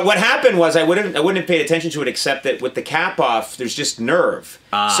 But what happened was I wouldn't have paid attention to it, except that with the cap off, there's just nerve.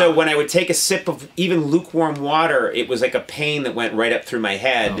 So when I would take a sip of even lukewarm water, it was like a pain that went right up through my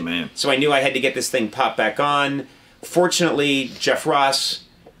head. Oh, man. So I knew I had to get this thing popped back on. Fortunately, Jeff Ross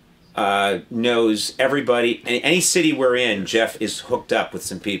knows everybody. In any city we're in, Jeff is hooked up with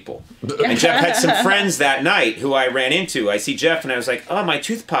some people. And Jeff had some friends that night who I ran into. I see Jeff and I was like, oh, my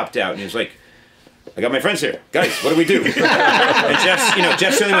tooth popped out. And he was like, I got my friends here. Guys, what do we do? And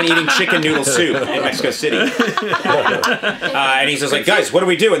Jeff's the only one eating chicken noodle soup in Mexico City. And he's just like, guys, what do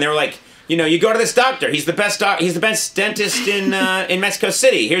we do? And they were like, you go to this doctor. He's the best dentist in Mexico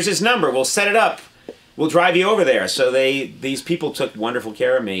City. Here's his number. We'll set it up. We'll drive you over there. So these people took wonderful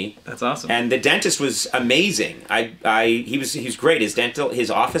care of me. That's awesome. And the dentist was amazing. He was great.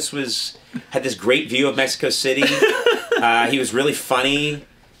 His office had this great view of Mexico City. He was really funny,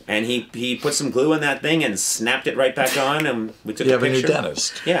 and he put some glue in that thing and snapped it right back on, and we took a picture. You have a new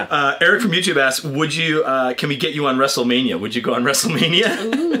dentist. Yeah. Eric from YouTube asked, "Would you? Can we get you on WrestleMania? Would you go on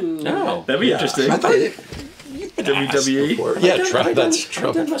WrestleMania?" Ooh. No. That'd be interesting. I thought WWE. Yeah, that's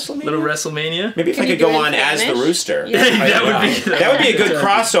Trump. Little WrestleMania. Maybe if I could go on as the Rooster. Yeah. That would be a good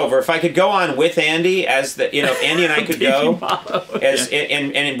crossover. If I could go on with Andy as if Andy and I could go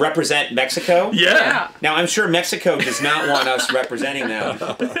and represent Mexico. Yeah. Now I'm sure Mexico does not want us representing them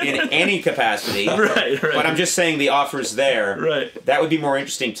in any capacity. Right. But I'm just saying the offer's there. Right. That would be more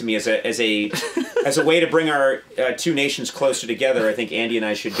interesting to me as a way to bring our two nations closer together. I think Andy and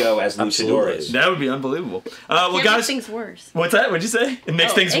I should go as luchadores. That would be unbelievable. Well, Can't guys, make things worse. What's that? What'd you say? It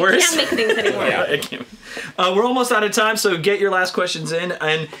makes things worse. Can't make things any worse. Yeah. It can't. We're almost out of time, so get your last questions in,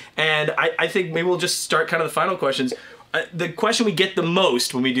 and I think maybe we'll just start kind of the final questions. The question we get the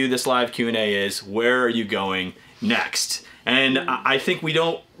most when we do this live Q&A is, where are you going next? And I think we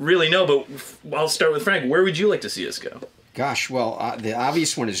don't really know, but I'll start with Frank. Where would you like to see us go? Gosh, well, the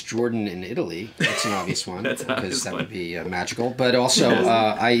obvious one is Jordan in Italy. That's an obvious one because that would be magical. But also,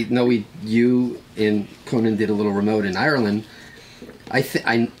 I know you and Conan did a little remote in Ireland. I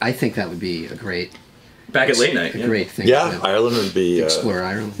think that would be a great. Back at Late Night. Great thing. Yeah, Ireland would be. Explore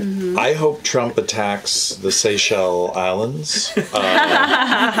Ireland. Mm-hmm. I hope Trump attacks the Seychelles Islands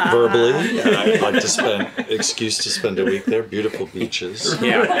verbally. I'd like to excuse to spend a week there. Beautiful beaches.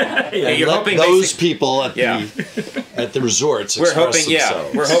 Yeah. You're hoping those people at the resorts express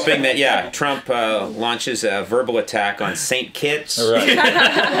themselves. We're hoping that Trump launches a verbal attack on St. Kitts, right.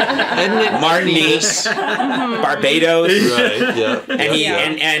 Martinique, Barbados, right? Yeah.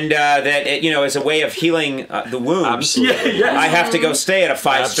 And that as a way of healing the wound. Absolutely. I have to go stay at a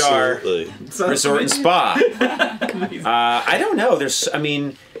 5-star resort and spa. I don't know.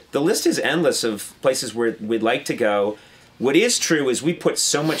 The list is endless of places where we'd like to go. What is true is we put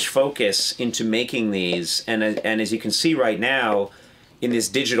so much focus into making these, and as you can see right now, in this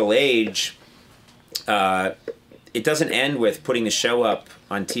digital age, it doesn't end with putting the show up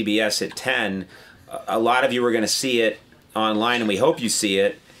on TBS at 10. A lot of you are going to see it online, and we hope you see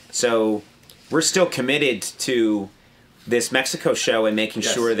it. So we're still committed to this Mexico show and making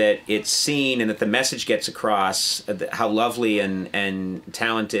sure that it's seen and that the message gets across how lovely and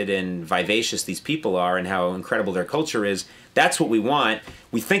talented and vivacious these people are and how incredible their culture is. That's what we want.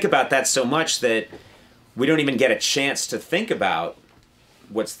 We think about that so much that we don't even get a chance to think about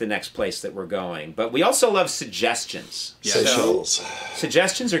what's the next place that we're going. But we also love suggestions. Seychelles. So,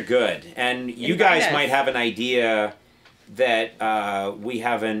 suggestions are good. And you guys might have an idea that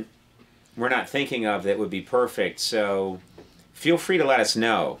we're not thinking of that would be perfect. So feel free to let us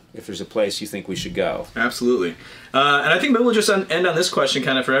know if there's a place you think we should go. Absolutely. And I think maybe we'll just end on this question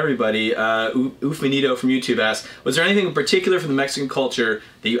kind of for everybody. Ufmanito from YouTube asked, was there anything in particular from the Mexican culture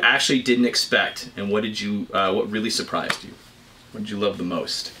that you actually didn't expect? And what really surprised you? What did you love the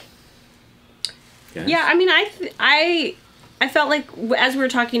most? Yeah, I felt like as we were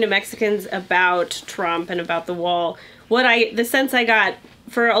talking to Mexicans about Trump and about the wall, the sense I got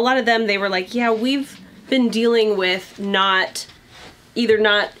for a lot of them, they were like, yeah, we've been dealing with either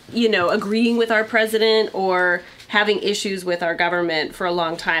not agreeing with our president or having issues with our government for a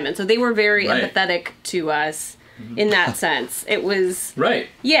long time. And so they were very empathetic to us in that sense. It was... Right.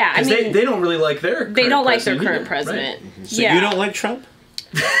 Yeah, they don't really like their current president. current president. Right. So you don't like Trump?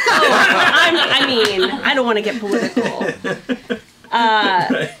 I mean, I don't want to get political.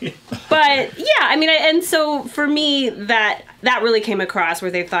 But yeah, I mean, and so for me, that really came across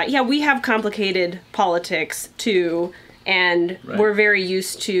where they thought, yeah, we have complicated politics too, and we're very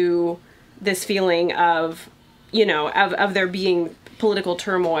used to this feeling of, you know, of there being political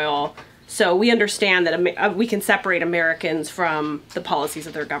turmoil. So we understand that we can separate Americans from the policies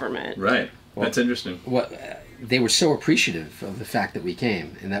of their government. Right. That's interesting. They were so appreciative of the fact that we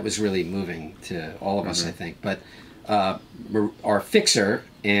came, and that was really moving to all of us, I think. But our fixer,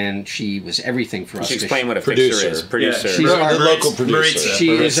 and she was everything for us. She explain what a fixer is. Producer. Yeah, she's our local producer.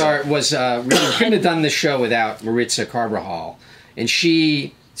 She is really couldn't have done the show without Maritza Carvajal, and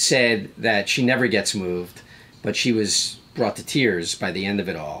she said that she never gets moved, but she was brought to tears by the end of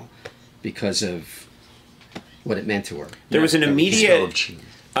it all because of what it meant to her. There was an immediate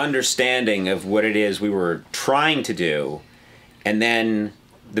understanding of what it is we were trying to do, and then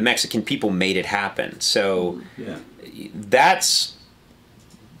the Mexican people made it happen. So that's,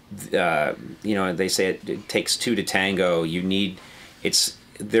 you know, they say it takes two to tango.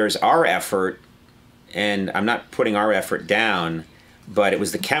 There's our effort, and I'm not putting our effort down, but it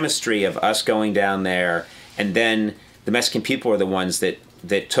was the chemistry of us going down there, and then the Mexican people are the ones that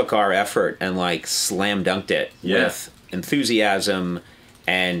took our effort and like slam dunked it with enthusiasm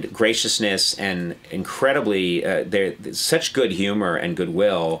and graciousness and incredibly there's such good humor and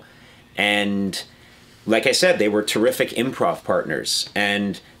goodwill. And like I said, they were terrific improv partners,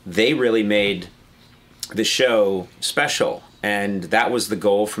 and they really made the show special. And that was the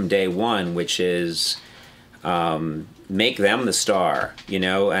goal from day one, which is make them the star, you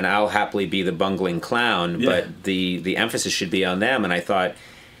know, and I'll happily be the bungling clown, but the emphasis should be on them. And I thought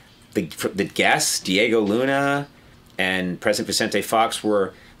the guests, Diego Luna and President Vicente Fox,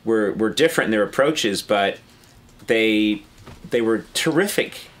 were different in their approaches, but they were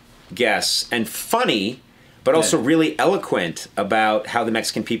terrific guests and funny, but also really eloquent about how the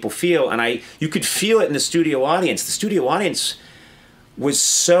Mexican people feel. And you could feel it in the studio audience. The studio audience was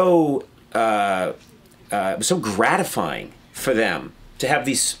so gratifying for them to have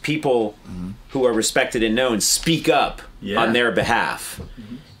these people who are respected and known speak up on their behalf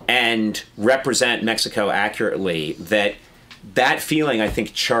and represent Mexico accurately. That feeling, I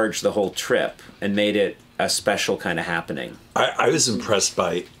think, charged the whole trip and made it a special kind of happening. I was impressed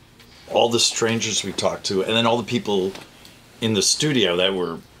by all the strangers we talked to, and then all the people in the studio that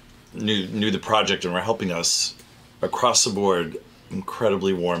knew the project and were helping us across the board.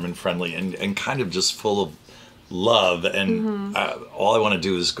 Incredibly warm and friendly, and kind of just full of love. And all I want to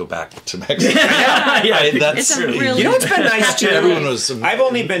do is go back to Mexico. That's really... You know what's been nice too? Everyone was. I've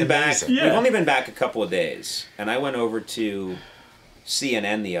only been back. We've only been back a couple of days, and I went over to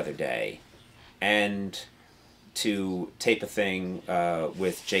CNN the other day, and to tape a thing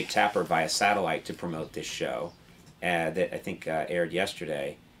with Jake Tapper via satellite to promote this show that I think aired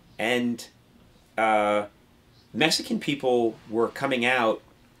yesterday, and. Mexican people were coming out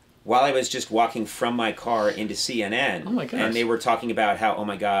while I was just walking from my car into CNN. Oh my gosh. And they were talking about how, oh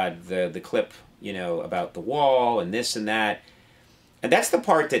my God, the clip, you know, about the wall and this and that. And that's the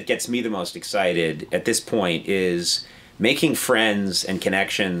part that gets me the most excited at this point, is making friends and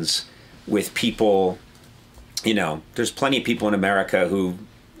connections with people. You know, there's plenty of people in America who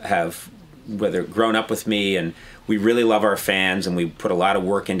have whether grown up with me, and we really love our fans, and we put a lot of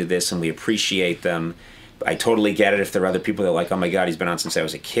work into this, and we appreciate them. I totally get it if there are other people that are like, oh my God, he's been on since I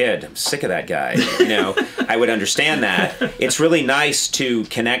was a kid. I'm sick of that guy. You know, I would understand that. It's really nice to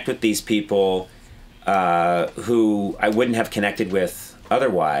connect with these people who I wouldn't have connected with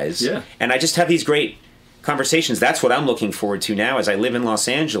otherwise. Yeah. And I just have these great conversations. That's what I'm looking forward to now, as I live in Los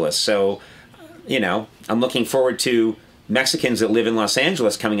Angeles. So, you know, I'm looking forward to Mexicans that live in Los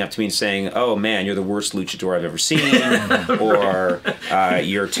Angeles coming up to me and saying, oh man, you're the worst luchador I've ever seen, or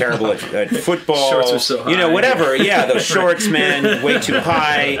you're terrible at football. Shorts are so high. You know, whatever. Yeah, those shorts, man, way too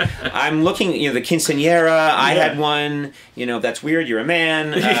high. I'm looking, you know, the quinceañera, I had one, you know, that's weird, you're a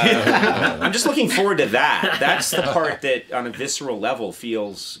man. I'm just looking forward to that. That's the part that on a visceral level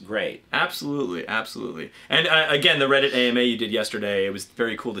feels great. Absolutely, absolutely. And again, the Reddit AMA you did yesterday, it was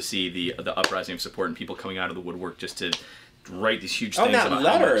very cool to see the uprising of support and people coming out of the woodwork just to write these huge things. Oh, that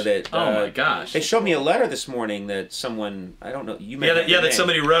letter that. Oh my gosh! They showed me a letter this morning that someone, I don't know, you may. That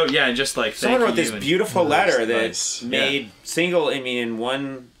somebody wrote. Yeah, and just like someone wrote this beautiful letter that made single. I mean, in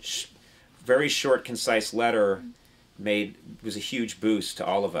one very short, concise letter, was a huge boost to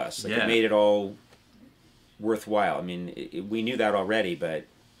all of us. Like, it made it all worthwhile. I mean, we knew that already, but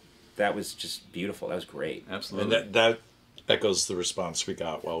that was just beautiful. That was great. Absolutely. And that echoes the response we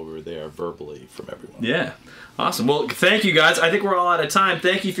got while we were there verbally from everyone. Yeah. Awesome. Well, thank you guys. I think we're all out of time.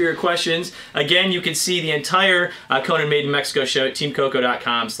 Thank you for your questions. Again, you can see the entire Conan Made in Mexico show at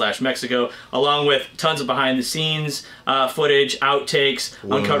teamcoco.com/Mexico, along with tons of behind the scenes footage, outtakes,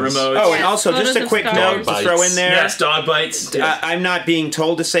 uncut remotes. Oh, and also just a quick note to throw in there. Yes, dog bites. I'm not being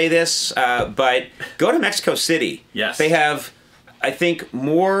told to say this, but go to Mexico City. Yes. They have, I think,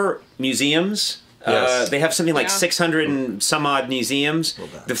 more museums. Yes. They have something like 600 and some odd museums.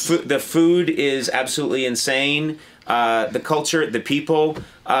 The food is absolutely insane. The culture, the people.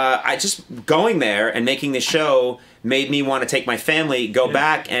 I just going there and making the show made me want to take my family, go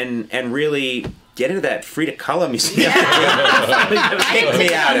back and really get into that Frida Kahlo museum. Kick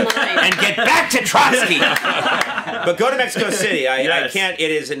me out of and get back to Trotsky. But go to Mexico City. I can't.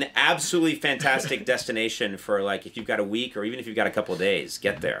 It is an absolutely fantastic destination for, like, if you've got a week or even if you've got a couple of days,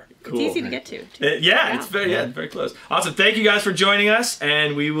 get there. Cool. It's easy to get to. It's very close. Awesome. Thank you guys for joining us,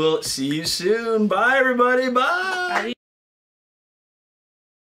 and we will see you soon. Bye, everybody. Bye.